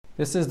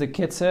This is the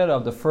Kitzur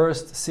of the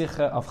first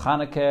Sikha of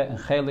Chanukah in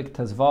Chelik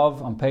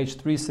Tezvav on page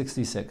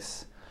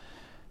 366.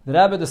 The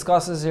Rebbe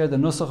discusses here the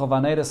Nusach of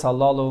Aneres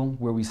Halalu,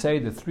 where we say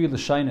the three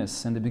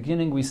Lashonos. In the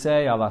beginning we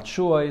say Ala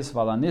Tshuos,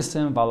 Vala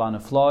Nisim, Vala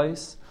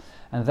Neflois.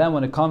 And then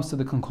when it comes to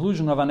the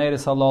conclusion of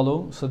Aneres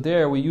Halalu, so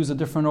there we use a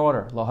different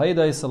order.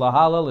 Lahaydais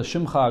Lahala,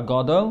 Lashimcha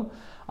Agadol,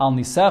 Al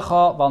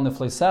Nisecha, Val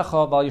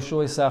Nefloisecha, Val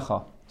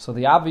Yeshuosecha. So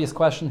the obvious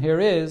question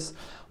here is,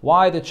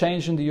 why the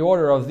change in the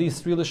order of these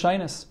three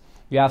Lashonos?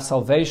 You have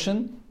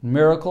salvation,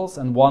 miracles,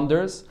 and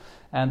wonders,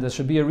 and there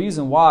should be a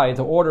reason why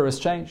the order is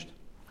changed.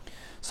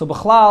 So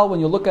B'chlal, when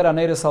you look at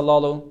Aneres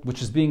Halalu,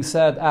 which is being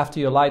said after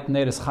you light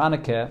Neres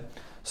Chanukah,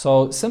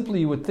 so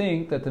simply you would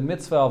think that the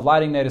mitzvah of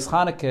lighting Neres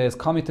Chanukah is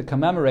coming to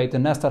commemorate the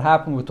nest that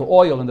happened with the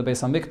oil in the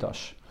Beis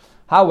HaMikdash.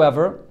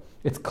 However,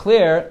 it's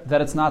clear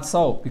that it's not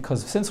so,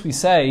 because since we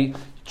say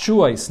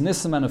Tshuos,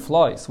 Nisim, and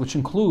Neflois, which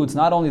includes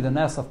not only the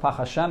nest of Pach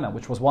HaShemen,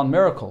 which was one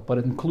miracle, but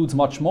it includes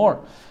much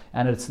more,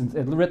 and it's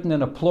written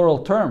in a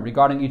plural term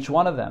regarding each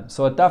one of them.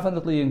 So it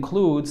definitely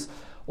includes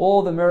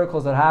all the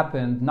miracles that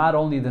happened, not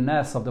only the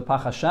nest of the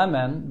Pach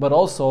HaShemen, but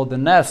also the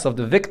nest of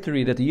the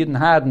victory that the Yidden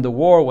had in the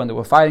war when they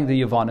were fighting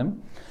the Yevonim.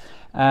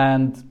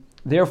 And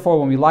therefore,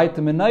 when we light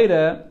the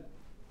Menorah,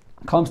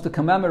 it comes to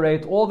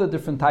commemorate all the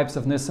different types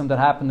of Nisim that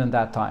happened in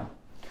that time.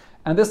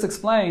 And this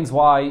explains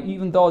why,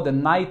 even though the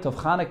night of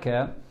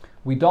Chanukah,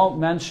 we don't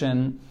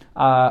mention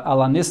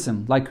Ala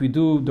Nisim like we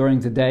do during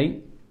the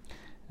day.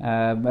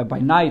 By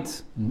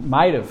night,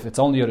 Ma'ariv, it's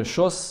only a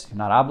Reshus, you're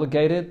not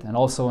obligated. And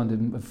also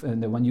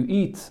when you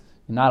eat,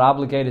 you're not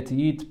obligated to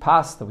eat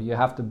pasta, where you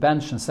have to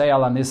bench and say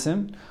Ala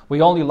Nisim.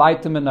 We only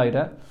light the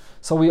Menorah.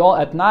 So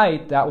at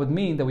night, that would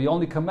mean that we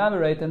only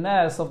commemorate the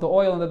Nes of the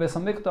oil in the Beis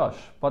HaMikdash.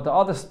 But the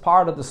other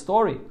part of the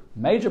story,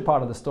 major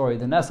part of the story,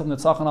 the Nes of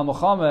Nitzachon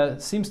HaMelchama,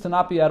 seems to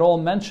not be at all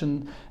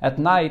mentioned at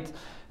night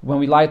when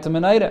we light the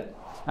Menorah.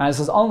 And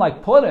this is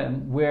unlike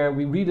Purim, where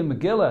we read in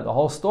Megillah the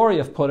whole story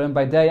of Purim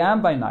by day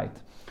and by night.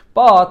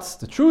 But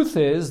the truth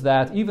is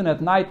that even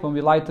at night when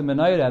we light the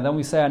Menorah, and then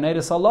we say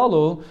Aneres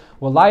Halalu,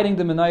 we're lighting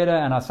the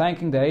Menorah and are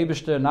thanking the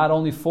Eibishter not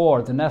only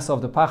for the Nes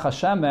of the Pach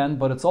HaShemen,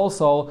 but it's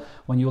also,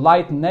 when you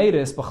light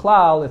Neres,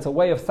 B'chlal, it's a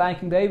way of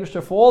thanking the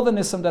Eibishter for all the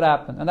Nisim that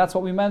happened. And that's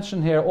what we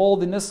mentioned here, all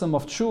the Nisim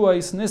of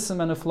Tshuos,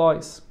 Nisim, and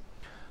Neflois.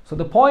 So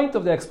the point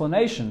of the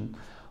explanation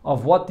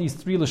of what these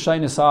three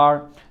Lashonos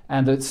are,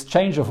 and its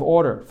change of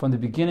order from the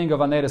beginning of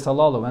Aneres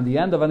Halalu and the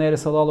end of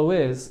Aneres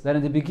Halalu is that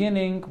in the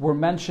beginning we're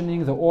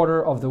mentioning the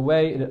order of the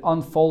way it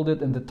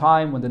unfolded in the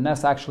time when the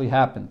Nes actually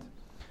happened.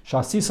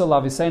 Shasisa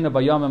laviseina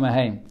bayom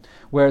mehem.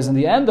 Whereas in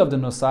the end of the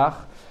Nusach,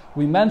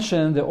 we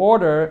mention the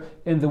order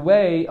in the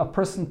way a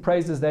person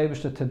praises the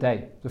Eibishter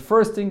today. The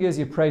first thing is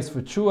you praise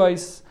for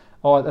Tshuos,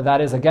 or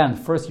that is, again,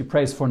 first you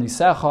praise for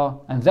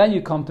Nisecha, and then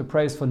you come to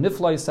praise for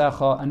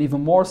Nifloisecha, and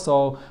even more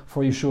so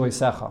for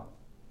Yeshuosecha.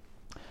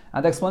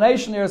 And the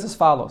explanation here is as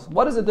follows.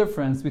 What is the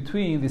difference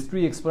between these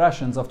three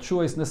expressions of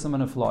Tshuos, Nisim,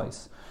 and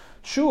Neflois?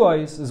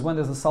 Tshuos is when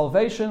there's a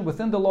salvation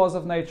within the laws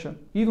of nature.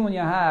 Even when you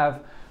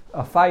have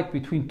a fight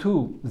between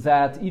two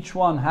that each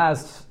one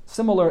has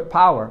similar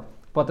power,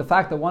 but the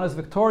fact that one is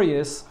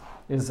victorious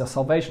is a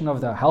salvation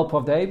of the help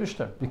of the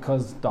Eibishter,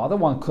 because the other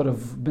one could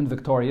have been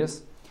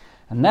victorious.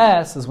 And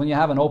Nes is when you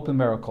have an open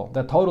miracle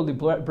that totally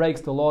breaks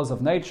the laws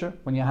of nature,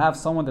 when you have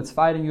someone that's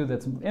fighting you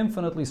that's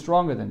infinitely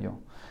stronger than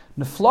you.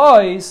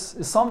 Neflois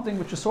is something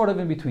which is sort of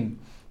in between.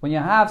 When you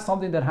have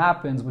something that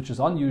happens which is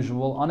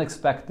unusual,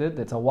 unexpected,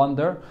 it's a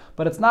wonder,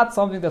 but it's not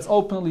something that's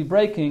openly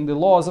breaking the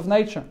laws of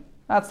nature.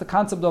 That's the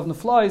concept of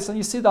Neflois, and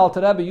you see the Alter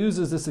Rebbe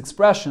uses this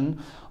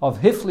expression of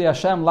Hifli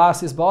Hashem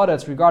Lasis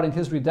Ba'aretz regarding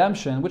his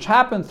redemption, which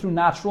happened through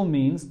natural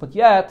means, but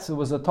yet it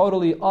was a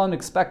totally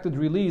unexpected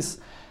release,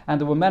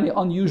 and there were many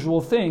unusual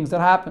things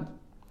that happened.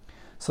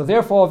 So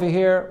therefore over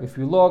here, if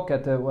you look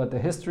at the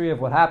history of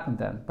what happened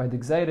then, by the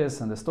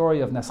Gzeiris and the story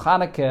of Nes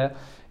Chanukah,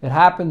 it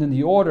happened in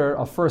the order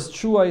of first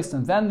Tshuos,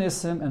 and then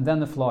Nisim, and then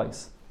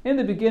Neflois. In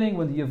the beginning,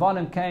 when the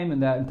Yevonim came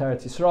in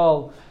Eretz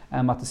Yisrael,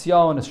 and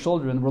Matisyahu and his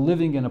children were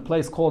living in a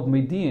place called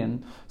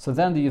Median, so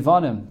then the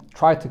Yevonim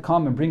tried to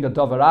come and bring a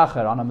Dover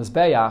Acher on a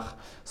Mizbeach.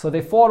 So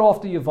they fought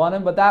off the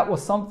Yevonim, but that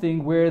was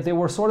something where they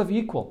were sort of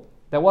equal.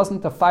 There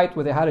wasn't a fight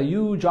where they had a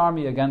huge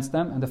army against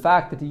them, and the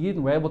fact that the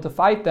Yidden were able to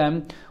fight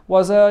them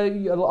was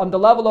on the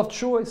level of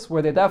Tshuos,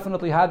 where they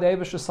definitely had the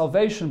Eibishter's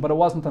salvation, but it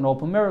wasn't an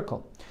open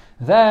miracle.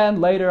 Then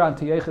later,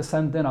 Antiochus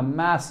sent in a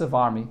massive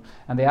army,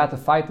 and they had to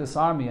fight this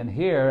army. And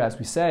here, as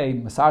we say,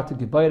 Masarti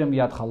Gibayrim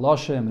Yad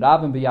Chaloshim,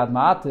 Rabim B'Yad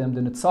Ma'atim, the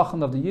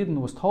Nitzachon of the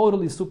Yidden was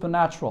totally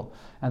supernatural.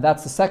 And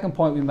that's the second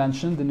point we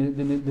mentioned, the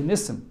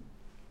Nisim.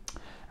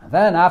 And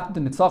then after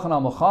the Nitzachon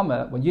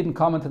HaMelchama, when Yidden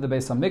come into the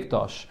Beis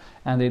HaMikdash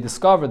and they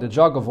discover the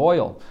jug of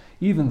oil,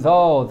 even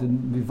though the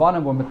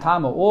Yevonim were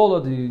metama all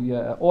of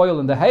the oil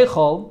in the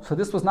Heichal, so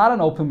this was not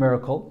an open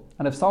miracle.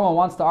 And if someone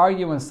wants to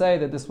argue and say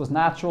that this was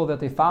natural, that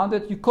they found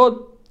it, you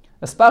could,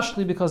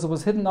 especially because it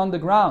was hidden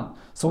underground.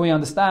 So we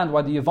understand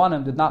why the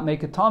Yevonim did not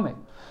make it tummy.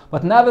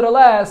 But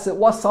nevertheless, it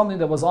was something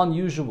that was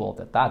unusual,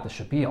 that there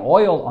should be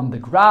oil on the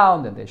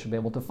ground and they should be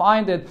able to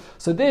find it.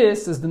 So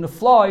this is the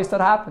Neflois that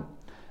happened.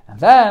 And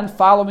then,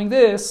 following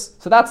this,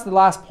 so that's the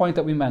last point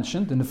that we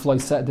mentioned, the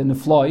neflois.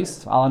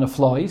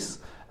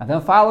 And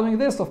then following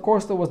this, of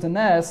course, there was the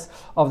nes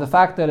of the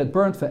fact that it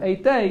burned for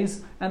 8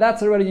 days, and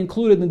that's already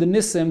included in the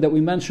nisim that we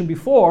mentioned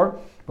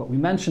before. But we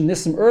mentioned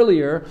nisim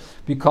earlier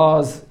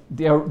because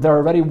there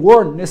already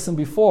were nisim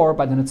before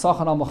by the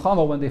Nitzachon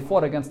al-Milchama when they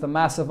fought against the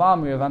massive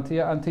army of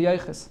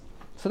Antiochus.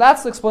 So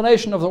that's the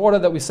explanation of the order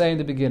that we say in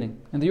the beginning.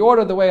 In the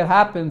order, the way it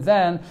happened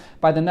then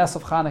by the Nes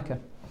of Chanukah.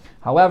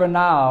 However,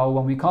 now,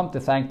 when we come to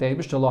thank the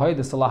Eibishter,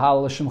 L'hoidis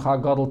L'hal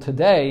L'Shimcha Gadol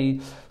today,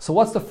 so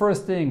what's the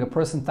first thing a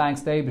person thanks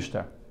the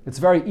Eibishter? It's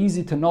very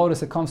easy to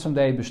notice it comes from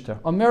the Eibishter.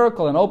 A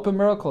miracle, an open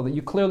miracle, that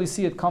you clearly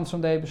see it comes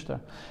from the Eibishter.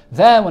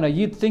 Then, when a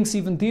Yid thinks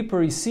even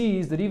deeper, he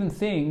sees that even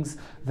things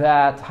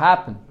that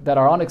happen, that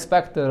are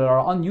unexpected, that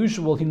are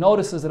unusual, he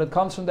notices that it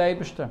comes from the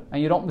Eibishter, and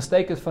you don't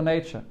mistake it for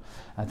nature.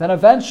 And then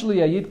eventually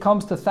a Yid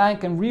comes to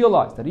thank and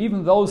realize that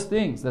even those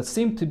things that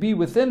seem to be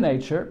within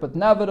nature, but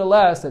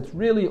nevertheless it's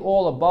really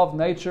all above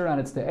nature, and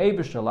it's the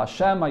Eibishter,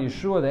 Lashem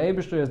Yeshua, the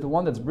Eibishter is the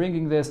one that's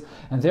bringing this,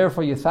 and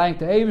therefore you thank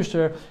the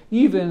Eibishter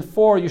even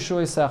for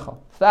Yeshua Secha.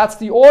 That's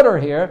the order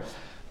here.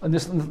 And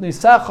this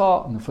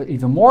Nisecha, and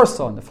even more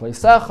so, and the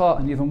Fleisecha,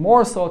 and even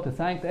more so to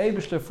thank the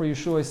Eibishter for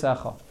Yeshua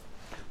Secha.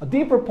 A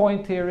deeper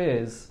point here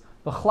is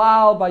the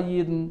Chlal by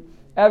Yidden.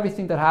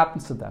 Everything that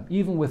happens to them,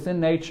 even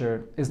within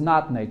nature, is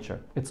not nature.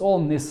 It's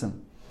all nisim.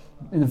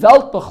 In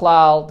Welt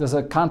Bechlal, there's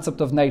a concept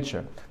of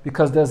nature,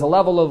 because there's a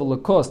level of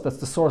Elokus that's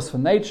the source for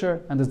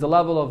nature, and there's the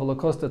level of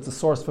Elokus that's the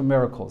source for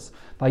miracles.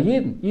 By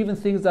Yidden, even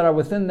things that are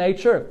within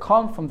nature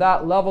come from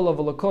that level of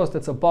Elokus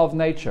that's above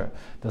nature.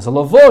 There's a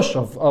lavush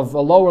of a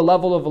lower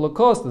level of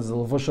Elokus, there's a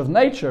lavush of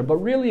nature, but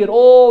really it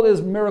all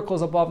is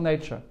miracles above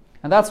nature.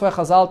 And that's why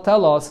Chazal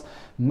tell us,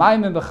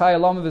 when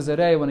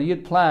a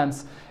Yid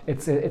plants,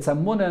 it's a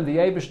munah in the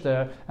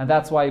Eibishter, and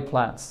that's why he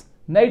plants.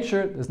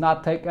 Nature does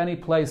not take any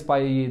place by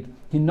a Yid.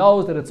 He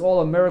knows that it's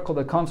all a miracle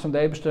that comes from the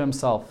Eibishter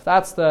himself.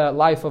 That's the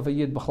life of a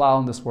Yid B'chlal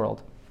in this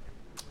world.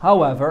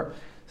 However,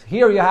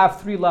 here you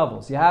have 3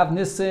 levels. You have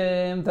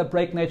nisim that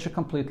break nature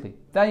completely.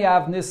 Then you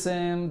have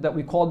nisim that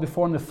we called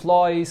before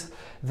neflois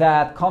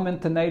that come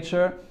into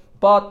nature,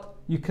 but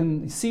you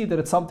can see that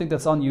it's something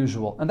that's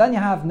unusual. And then you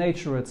have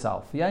nature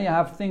itself. Yeah, you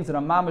have things that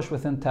are mamish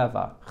within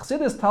Teva.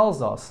 Chassidus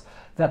tells us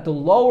that the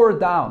lower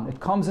down it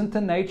comes into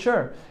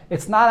nature,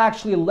 it's not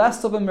actually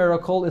less of a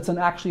miracle, it's an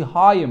actually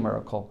higher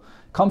miracle.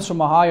 It comes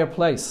from a higher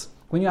place.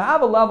 When you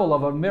have a level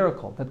of a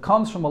miracle that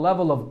comes from a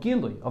level of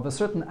gilui, of a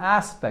certain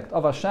aspect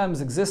of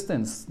Hashem's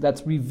existence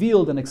that's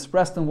revealed and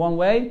expressed in one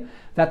way,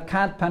 that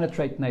can't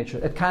penetrate nature.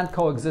 It can't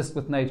coexist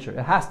with nature.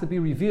 It has to be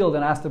revealed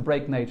and has to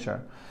break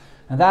nature.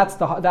 And that's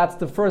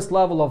the first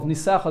level of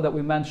nisecha that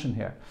we mention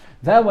here.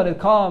 Then when it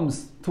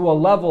comes to a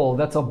level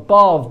that's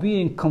above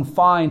being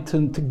confined to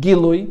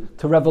gilui,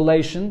 to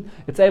revelation,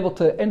 it's able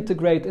to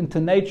integrate into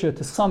nature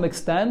to some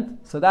extent.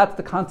 So that's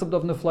the concept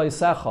of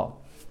nefloisecha.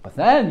 But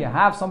then you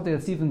have something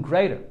that's even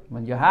greater.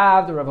 When you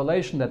have the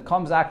revelation that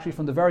comes actually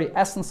from the very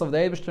essence of the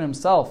Eibishter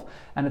himself,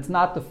 and it's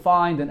not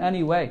defined in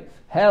any way.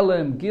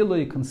 Helim,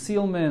 gilui,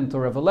 concealment,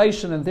 or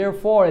revelation, and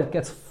therefore it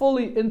gets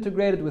fully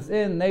integrated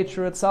within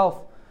nature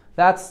itself.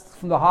 That's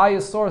from the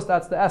highest source,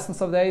 that's the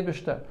essence of the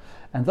Eibishter.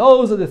 And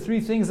those are the 3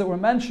 things that we're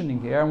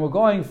mentioning here, and we're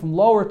going from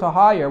lower to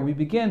higher. We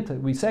thank the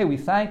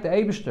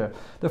Eibishter.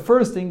 The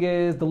first thing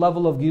is the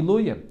level of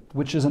Giluyim,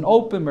 which is an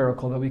open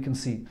miracle that we can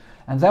see.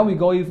 And then we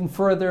go even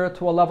further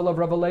to a level of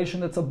revelation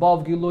that's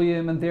above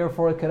Giluyim, and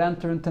therefore it could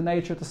enter into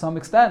nature to some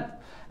extent.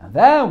 And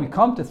then we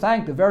come to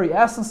thank the very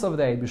essence of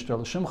the Eibishter,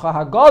 L'Shimcha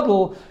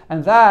HaGadol,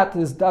 and that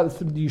is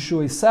through the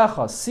Yeshua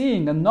Secha,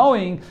 seeing and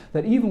knowing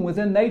that even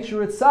within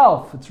nature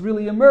itself, it's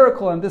really a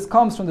miracle, and this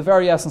comes from the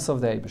very essence of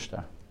the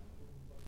Eibishter.